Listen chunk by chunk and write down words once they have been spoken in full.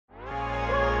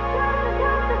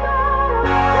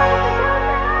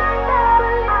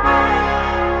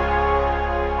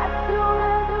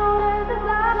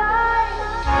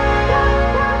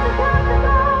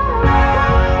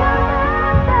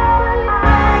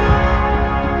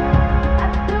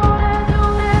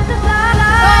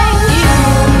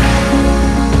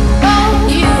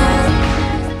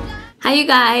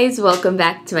guys, welcome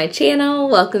back to my channel.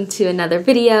 Welcome to another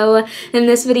video. In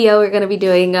this video we're going to be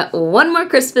doing one more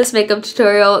Christmas makeup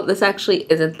tutorial. This actually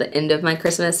isn't the end of my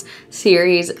Christmas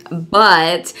series,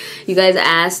 but you guys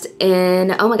asked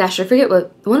in, oh my gosh, I forget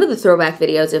what, one of the throwback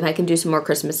videos if I can do some more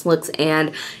Christmas looks,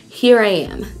 and here I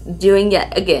am doing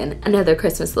yet again another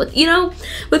Christmas look. You know,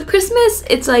 with Christmas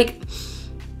it's like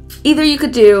either you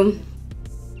could do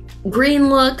green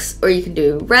looks or you can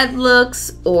do red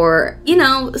looks or, you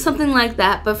know, something like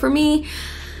that. But for me,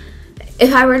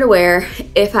 if I were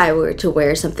to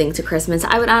wear something to Christmas,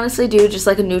 I would honestly do just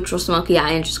like a neutral smoky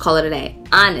eye and just call it a day.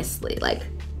 Honestly, like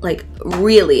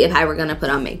really, if I were gonna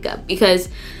put on makeup, because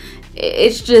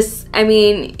it's just, I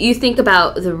mean, you think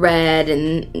about the red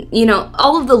and, you know,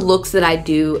 all of the looks that I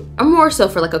do are more so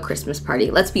for like a Christmas party.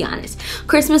 Let's be honest.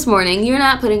 Christmas morning, you're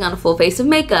not putting on a full face of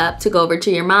makeup to go over to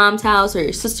your mom's house or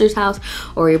your sister's house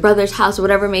or your brother's house or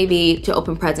whatever it may be to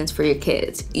open presents for your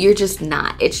kids. You're just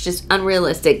not. It's just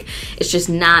unrealistic. It's just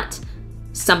not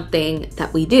something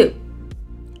that we do,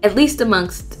 at least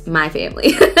amongst my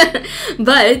family.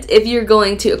 But if you're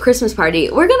going to a Christmas party,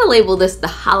 we're gonna label this the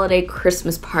holiday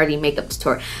Christmas party makeup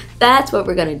tutorial. That's what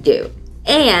we're gonna do.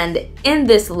 And in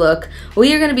this look,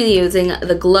 we are gonna be using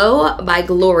the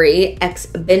GloByGlory X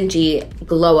Benji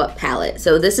Glow Up palette.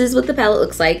 So this is what the palette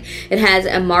looks like. It has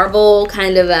a marble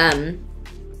kind of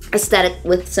aesthetic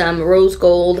with some rose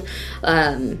gold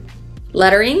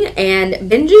lettering, and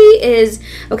Benji is,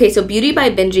 okay, so Beauty by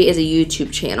Benji is a YouTube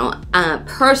channel.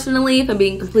 Personally, if I'm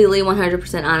being completely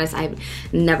 100% honest, I've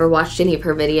never watched any of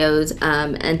her videos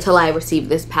until I received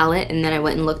this palette, and then I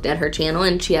went and looked at her channel,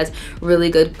 and she has really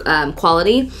good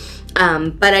quality.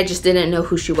 But I just didn't know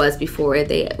who she was before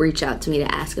they reached out to me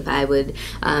to ask if I would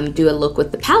do a look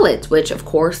with the palette, which of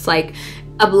course, like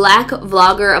a black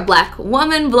vlogger, a black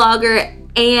woman vlogger,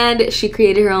 and she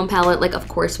created her own palette, like of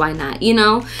course, why not, you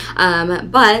know?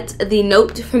 But the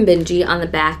note from Benji on the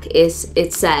back is,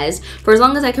 it says, for as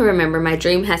long as I can remember, my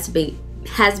dream has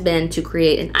been to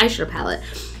create an eyeshadow palette,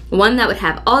 one that would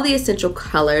have all the essential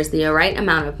colors, the right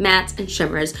amount of mattes and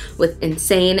shimmers with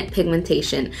insane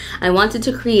pigmentation. I wanted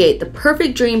to create the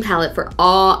perfect dream palette for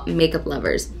all makeup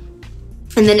lovers.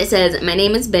 And then it says, my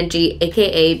name is Benji,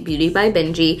 aka Beauty by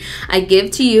Benji. I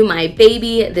give to you my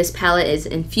baby. This palette is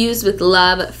infused with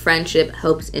love, friendship,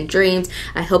 hopes, and dreams.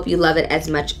 I hope you love it as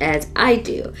much as I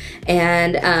do.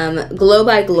 And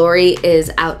GloByGlory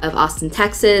is out of Austin,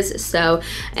 Texas. So,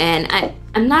 and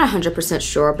I'm not 100%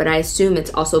 sure, but I assume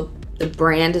it's also, the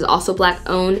brand is also black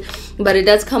owned, but it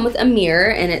does come with a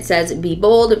mirror, and it says, be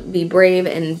bold, be brave,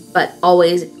 but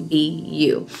always be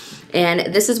you.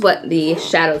 And this is what the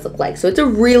shadows look like. So it's a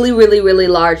really, really, really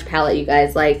large palette, you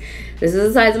guys. Like, this is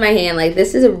the size of my hand. Like,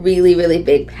 this is a really, really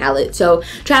big palette. So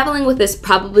traveling with this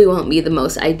probably won't be the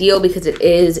most ideal because it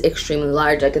is extremely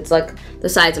large. Like, it's like the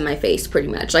size of my face pretty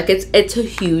much. Like, it's a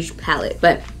huge palette,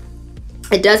 but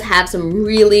it does have some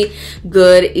really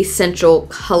good essential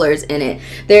colors in it.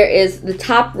 There is the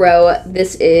top row.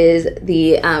 This is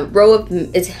the row of,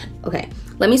 okay,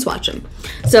 let me swatch them.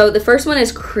 So the first one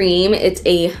is Cream. It's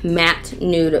a matte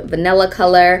nude vanilla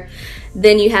color.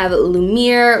 Then you have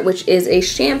Lumiere, which is a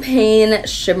champagne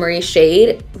shimmery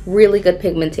shade. Really good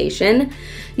pigmentation.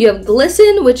 You have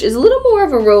Glisten, which is a little more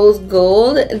of a rose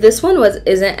gold. This one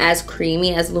isn't as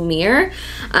creamy as Lumiere.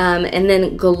 And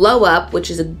then Glow Up,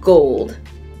 which is a gold.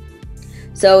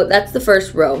 So that's the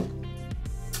first row.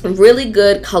 Really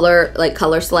good color, like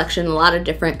color selection, a lot of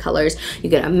different colors. You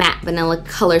get a matte vanilla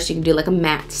color, so you can do like a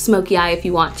matte smoky eye if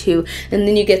you want to. And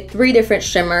then you get 3 different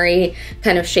shimmery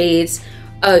kind of shades.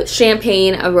 A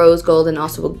champagne, a rose gold, and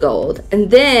also a gold. And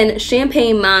then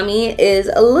Champagne Mommy is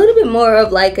a little bit more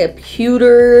of like a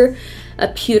pewter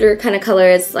kind of color.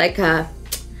 It's like a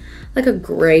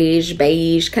grayish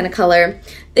beige kind of color.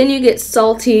 Then you get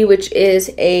Salty, which is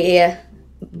a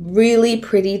really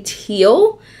pretty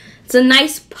teal. It's a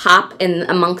nice pop in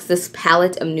amongst this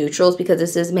palette of neutrals because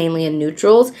this is mainly in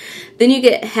neutrals. Then you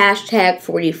get Hashtag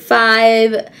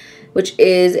 45, which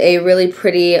is a really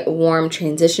pretty warm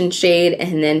transition shade,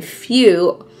 and then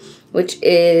Few, which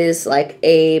is like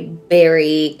a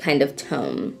berry kind of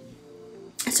tone.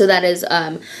 So that is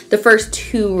the first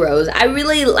 2 rows. I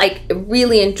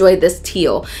really enjoyed this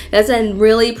teal. That's a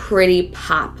really pretty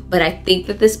pop, but I think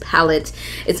that this palette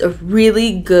is a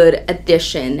really good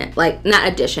addition, like not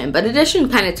addition, but addition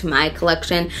kind of to my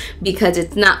collection because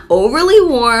it's not overly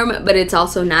warm, but it's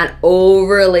also not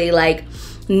overly like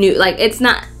new, like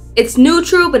it's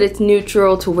neutral, but it's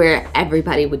neutral to where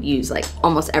everybody would use like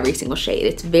almost every single shade.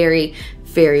 It's very,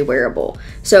 very wearable.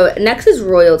 So next is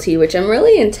Royalty, which I'm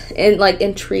really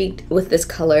intrigued with this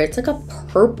color. It's like a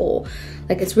purple,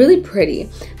 like it's really pretty.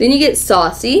 Then you get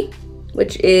Saucy,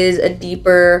 which is a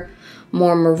deeper,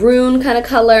 more maroon kind of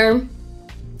color.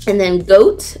 And then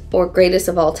Goat, or Greatest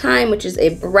of All Time, which is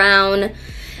a brown.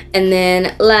 And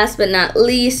then last but not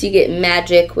least, you get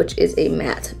Magic, which is a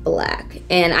matte black.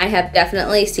 And I have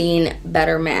definitely seen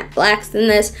better matte blacks than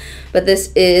this, but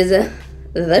this is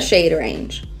the shade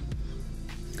range.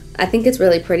 I think it's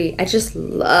really pretty. I just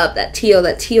love that teal.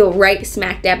 That teal right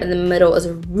smack dab in the middle is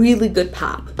a really good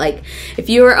pop. Like, if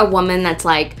you're a woman that's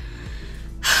like,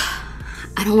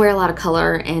 I don't wear a lot of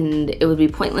color and it would be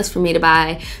pointless for me to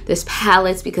buy this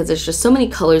palette because there's just so many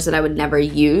colors that I would never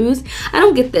use. I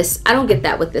don't get this. I don't get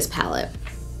that with this palette.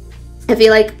 I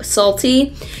feel like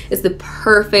Salty is the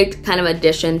perfect kind of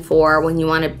addition for when you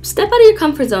want to step out of your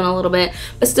comfort zone a little bit,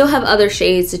 but still have other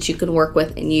shades that you can work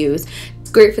with and use. It's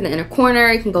great for the inner corner.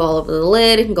 It can go all over the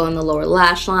lid. It can go on the lower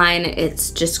lash line.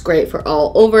 It's just great for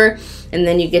all over. And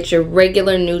then you get your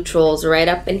regular neutrals right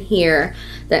up in here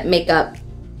that make up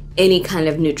any kind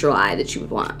of neutral eye that you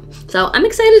would want. So I'm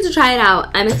excited to try it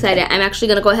out. I'm excited. I'm actually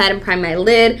gonna go ahead and prime my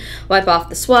lid, wipe off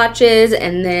the swatches,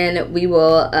 and then we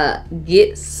will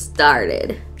get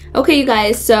started. Okay, you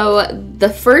guys, so the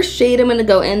first shade I'm gonna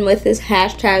go in with is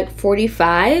hashtag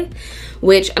 45,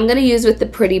 which I'm gonna use with the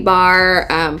Pretty Bar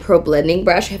Pro Blending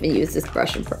Brush. I haven't used this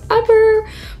brush in forever,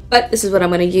 but this is what I'm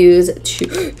gonna use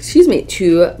to, excuse me,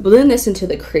 to blend this into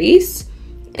the crease.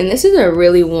 And this is a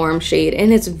really warm shade,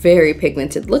 and it's very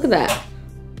pigmented. Look at that.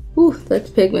 Ooh, that's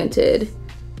pigmented.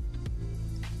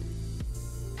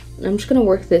 I'm just gonna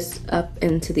work this up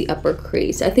into the upper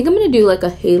crease. I think I'm gonna do like a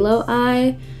halo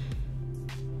eye.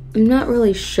 I'm not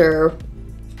really sure.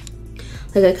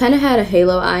 Like, I kind of had a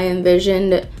halo eye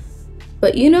envisioned,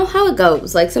 but you know how it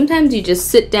goes. Like, sometimes you just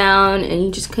sit down and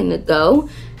you just kind of go.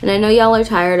 And I know y'all are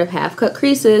tired of half-cut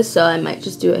creases, so I might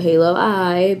just do a halo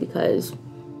eye because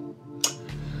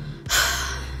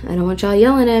I don't want y'all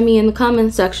yelling at me in the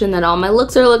comment section that all my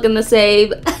looks are looking the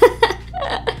same.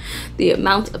 The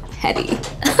amount of petty.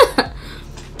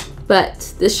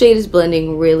 But this shade is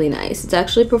blending really nice. It's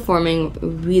actually performing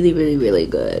really, really, really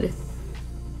good.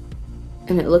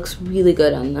 And it looks really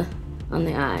good on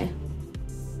the eye.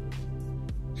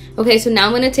 Okay, so now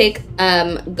I'm gonna take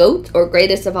Goat, or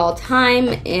Greatest of All Time,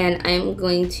 and I'm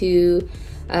going to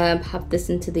pop this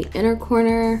into the inner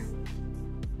corner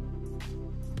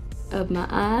of my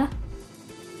eye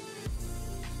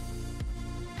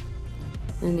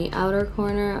and the outer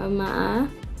corner of my eye.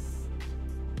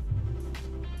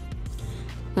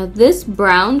 Now this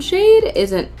brown shade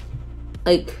isn't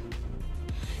like,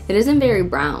 it isn't very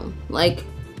brown. Like,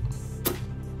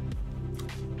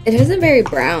 it isn't very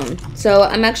brown. So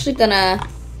I'm actually gonna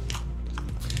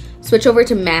switch over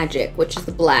to Magic, which is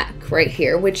the black right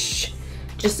here, which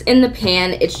just in the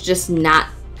pan, it's just not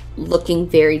looking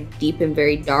very deep and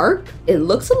very dark. It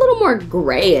looks a little more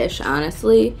grayish,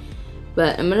 honestly,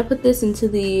 but I'm gonna put this into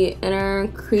the inner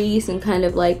crease and kind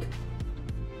of like,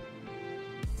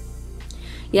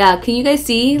 yeah, can you guys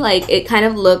see? Like, it kind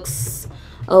of looks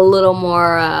a little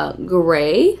more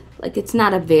gray. Like, it's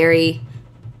not a very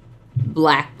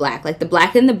black. Like, the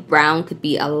black and the brown could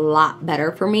be a lot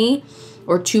better for me,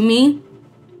 or to me,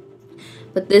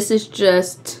 but this is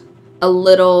just a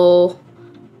little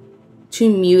too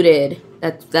muted.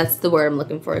 That's the word I'm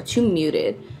looking for. Too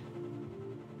muted.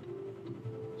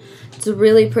 It's a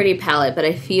really pretty palette, but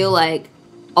I feel like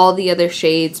all the other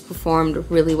shades performed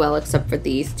really well except for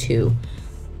these two.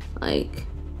 Like,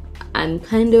 I'm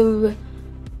kind of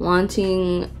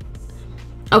wanting...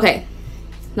 Okay,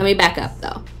 let me back up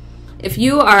though. If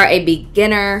you are a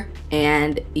beginner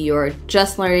and you're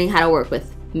just learning how to work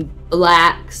with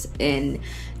blacks and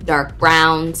dark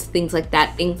browns, things like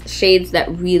that, shades that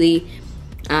really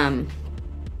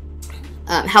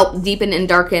help deepen and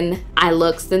darken eye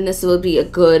looks, then this will be a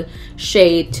good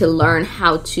shade to learn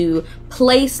how to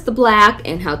place the black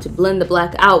and how to blend the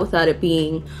black out without it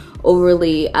being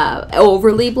overly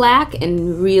black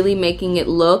and really making it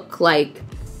look like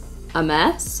a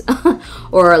mess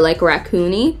or like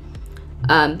raccoony.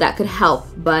 That could help,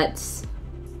 but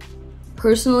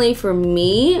personally for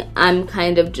me, I'm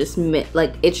kind of just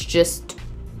like, it's just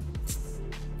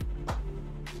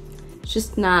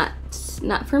not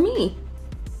for me.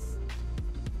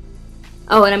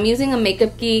 Oh, and I'm using a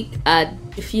Makeup Geek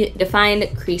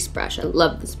defined crease brush. I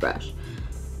love this brush.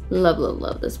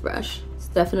 Love this brush. It's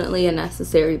definitely a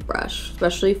necessary brush,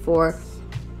 especially for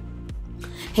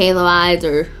halo eyes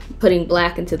or putting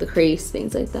black into the crease,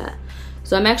 things like that.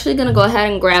 So I'm actually gonna go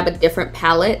ahead and grab a different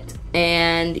palette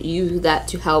and use that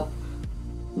to help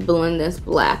blend this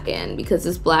black in, because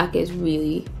this black is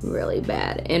really, really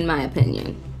bad in my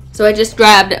opinion. So I just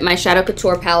grabbed my Shadow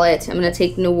Couture palette. I'm gonna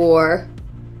take Noir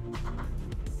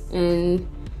and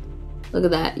Look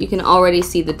at that. You can already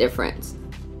see the difference.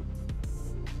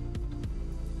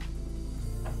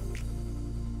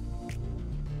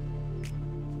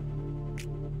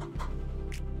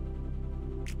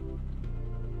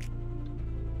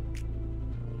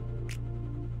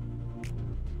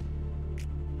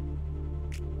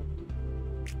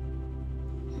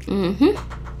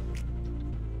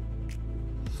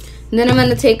 And then I'm going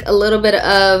to take a little bit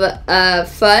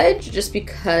of fudge, just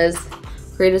because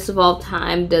Greatest of All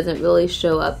Time doesn't really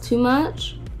show up too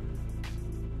much.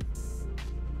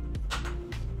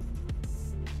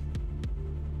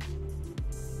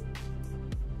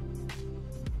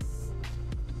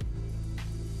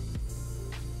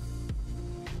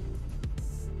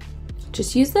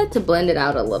 Just use that to blend it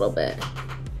out a little bit.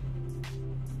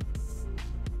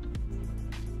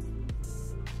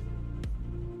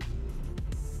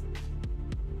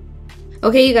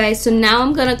 Okay, you guys, so now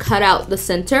I'm gonna cut out the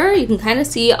center. You can kind of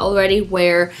see already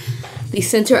where the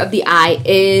center of the eye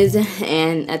is,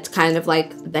 and that's kind of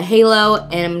like the halo.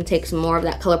 And I'm gonna take some more of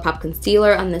that ColourPop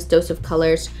concealer on this Dose of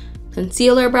Colors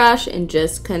concealer brush and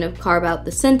just kind of carve out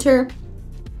the center.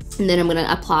 And then I'm gonna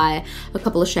apply a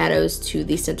couple of shadows to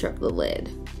the center of the lid.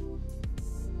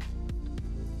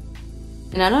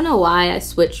 And I don't know why I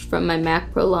switched from my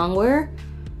MAC Pro Longwear,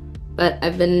 but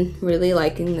I've been really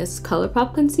liking this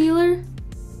ColourPop concealer.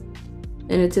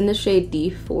 And it's in the shade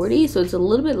D40, so it's a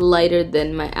little bit lighter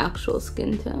than my actual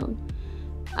skin tone.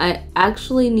 I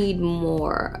actually need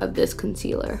more of this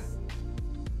concealer.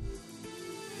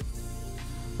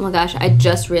 Oh my gosh, I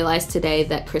just realized today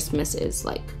that Christmas is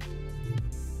like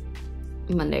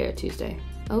Monday or Tuesday.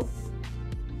 Oh.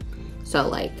 So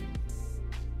like,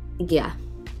 yeah.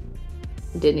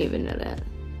 Didn't even know that.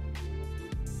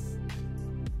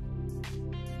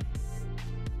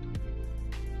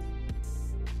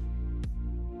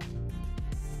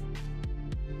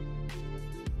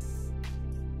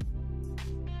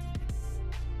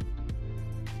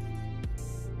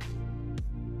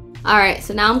 Alright,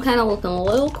 so now I'm kind of looking a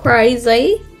little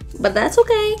crazy, but that's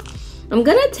okay. I'm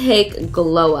gonna take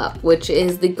Glow Up, which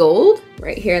is the gold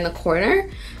right here in the corner.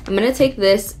 I'm gonna take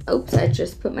this, oops, I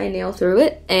just put my nail through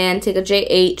it, and take a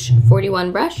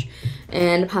JH41 brush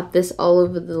and pop this all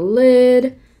over the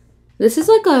lid. This is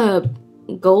like a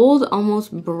gold,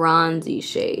 almost bronzy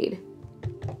shade.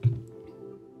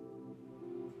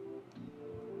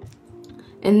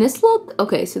 And this look,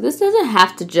 okay, so this doesn't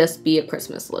have to just be a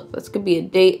Christmas look. This could be a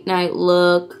date night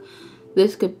look.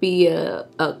 This could be a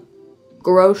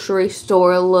grocery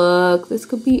store look. This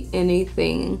could be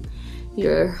anything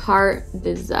your heart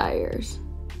desires.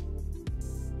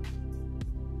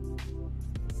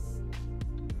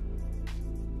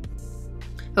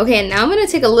 Okay, and now I'm gonna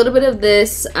take a little bit of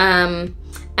this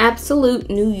Absolute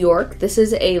New York. This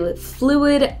is a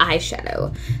fluid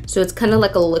eyeshadow, so it's kind of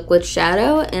like a liquid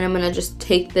shadow, and I'm gonna just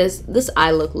take this eye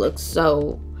look looks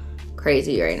so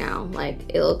crazy right now.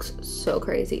 Like, it looks so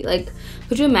crazy. Like,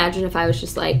 could you imagine if I was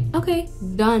just like, okay,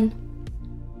 done?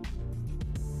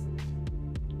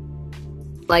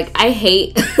 Like, I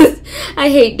hate I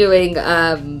hate doing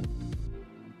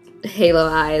halo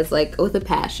eyes like with a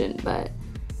passion, but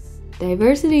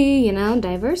diversity, you know,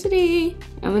 diversity.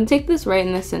 I'm gonna take this right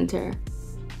in the center,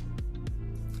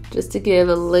 just to give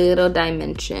a little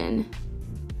dimension.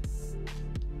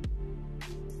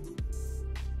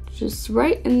 Just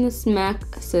right in the smack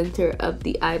center of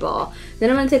the eyeball. Then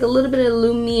I'm gonna take a little bit of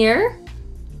Lumiere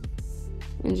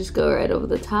and just go right over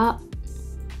the top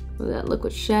with that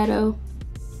liquid shadow.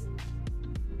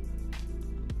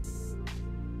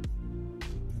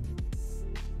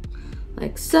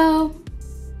 Like so.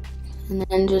 And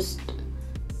then just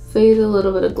fade a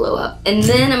little bit of Glow Up. And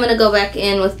then I'm gonna go back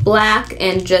in with black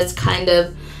and just kind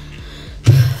of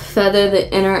feather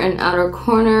the inner and outer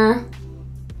corner.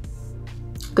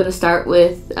 I'm gonna start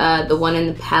with the one in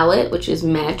the palette, which is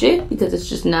Magic, because it's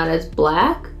just not as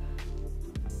black.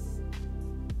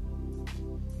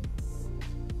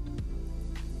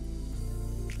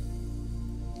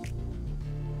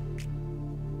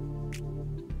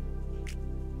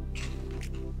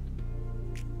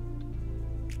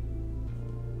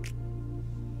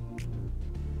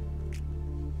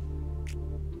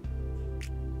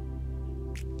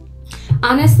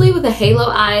 Honestly, with a halo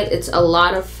eye, it's a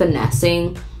lot of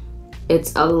finessing.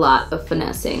 It's a lot of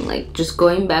finessing, like just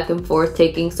going back and forth,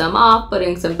 taking some off,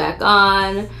 putting some back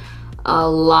on. A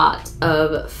lot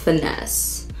of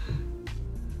finesse.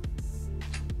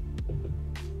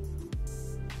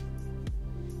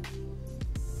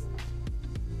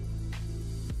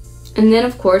 And then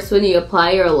of course, when you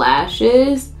apply your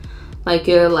lashes, like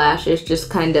your lashes just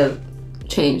kind of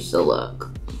change the look.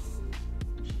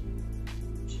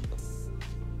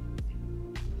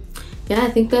 yeah, I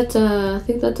think that's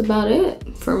about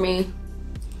it for me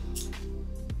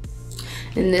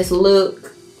in this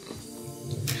look.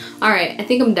 All right, I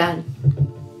think I'm done.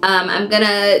 I'm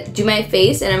gonna do my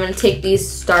face, and I'm gonna take these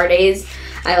Star Days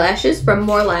eyelashes from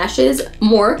More Lashes.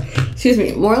 More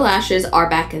Lashes are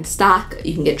back in stock.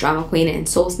 You can get Drama Queen and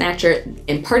Soul Snatcher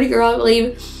and Party Girl, I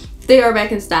believe. They are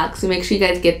back in stock, so make sure you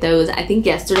guys get those. I think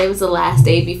yesterday was the last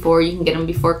day before you can get them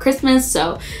before Christmas,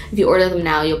 so if you order them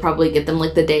now, you'll probably get them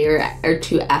like the day or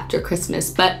two after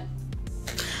Christmas. But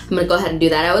I'm gonna go ahead and do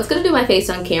that. I was gonna do my face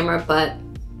on camera, but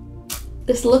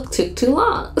this look took too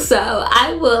long, so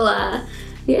I will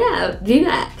yeah, do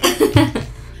that.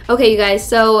 Okay, you guys,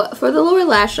 so for the lower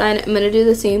lash line, I'm gonna do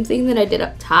the same thing that I did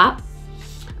up top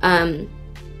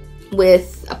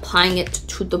with applying it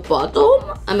to the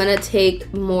bottom. I'm gonna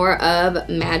take more of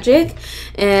Magic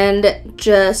and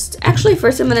just, actually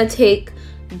first I'm gonna take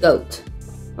Goat,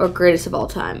 or Greatest of All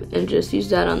Time, and just use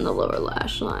that on the lower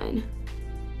lash line.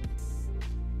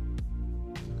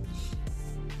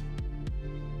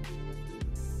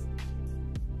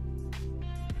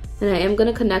 And I am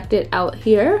gonna connect it out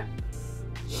here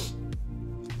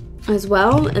as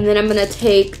well. And then I'm gonna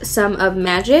take some of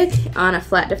Magic on a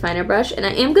flat definer brush, and I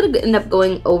am gonna end up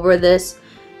going over this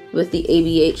with the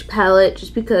ABH palette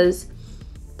just because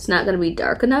it's not gonna be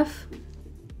dark enough.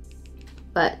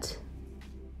 But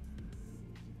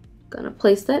I'm gonna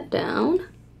place that down.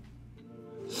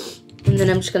 And then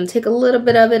I'm just gonna take a little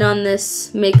bit of it on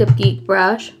this Makeup Geek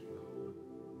brush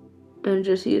and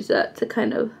just use that to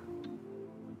kind of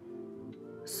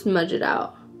smudge it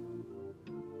out.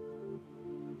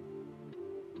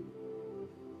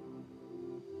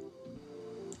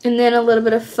 And then a little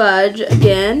bit of fudge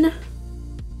again.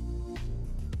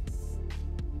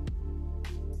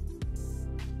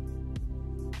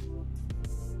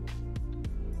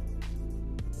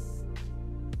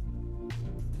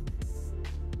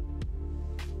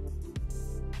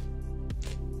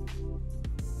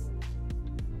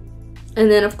 And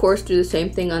then of course do the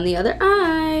same thing on the other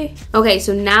eye. Okay,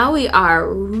 so now we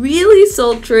are really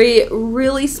sultry,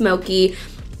 really smoky.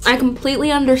 I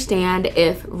completely understand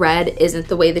if red isn't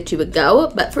the way that you would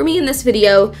go, but for me in this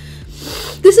video,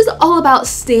 this is all about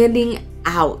standing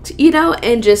out, you know,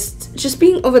 and just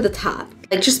being over the top,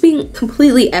 like just being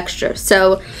completely extra.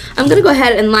 So I'm gonna go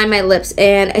ahead and line my lips,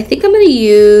 and I think I'm gonna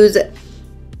use,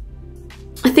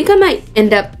 I think I might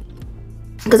end up,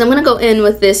 because I'm gonna go in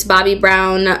with this Bobbi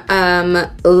Brown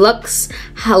Luxe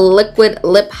Liquid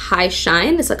Lip High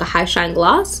Shine. It's like a high shine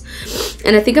gloss.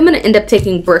 And I think I'm gonna end up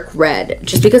taking Brick Red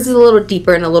just because it's a little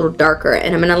deeper and a little darker.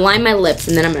 And I'm gonna line my lips,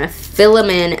 and then I'm gonna fill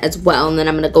them in as well. And then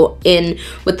I'm gonna go in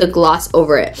with the gloss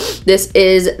over it. This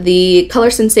is the Color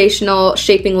Sensational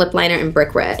Shaping Lip Liner in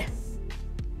Brick Red.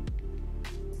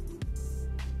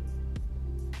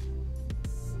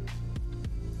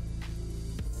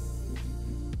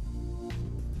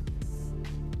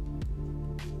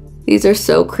 These are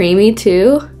so creamy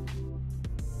too.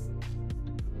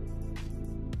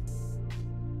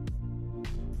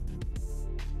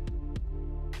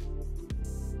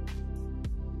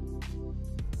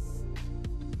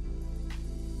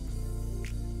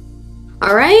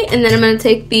 All right, and then I'm gonna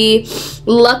take the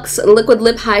Luxe Liquid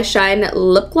Lip High Shine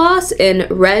Lip Gloss in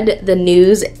Red the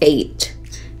News 8.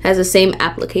 Has the same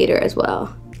applicator as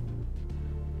well.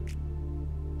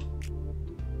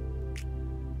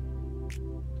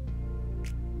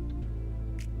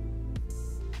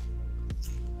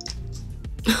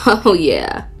 Oh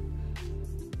yeah.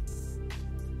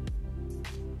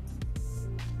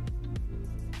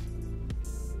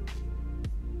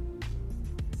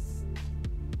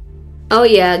 Oh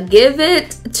yeah, give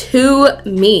it to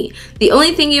me. The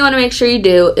only thing you want to make sure you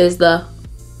do is the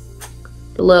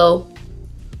little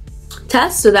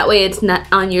test, so that way it's not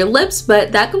on your lips,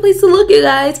 but that completes the look, you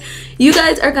guys. You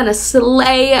guys are gonna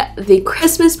slay the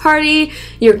Christmas party,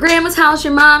 your grandma's house,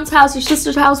 your mom's house, your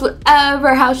sister's house,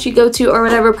 whatever house you go to or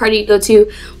whatever party you go to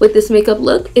with this makeup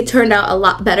look. It turned out a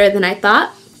lot better than I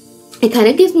thought. It kind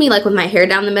of gives me, like with my hair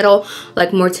down the middle,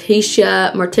 like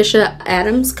Morticia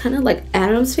Addams, kind of like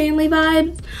Addams Family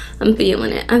vibes. I'm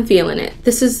feeling it. I'm feeling it.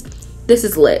 This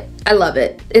is lit. I love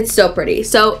it. It's so pretty.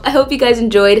 So I hope you guys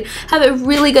enjoyed. Have a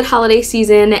really good holiday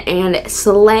season and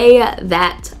slay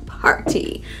that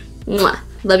party. Mwah.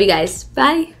 Love you guys.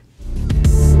 Bye.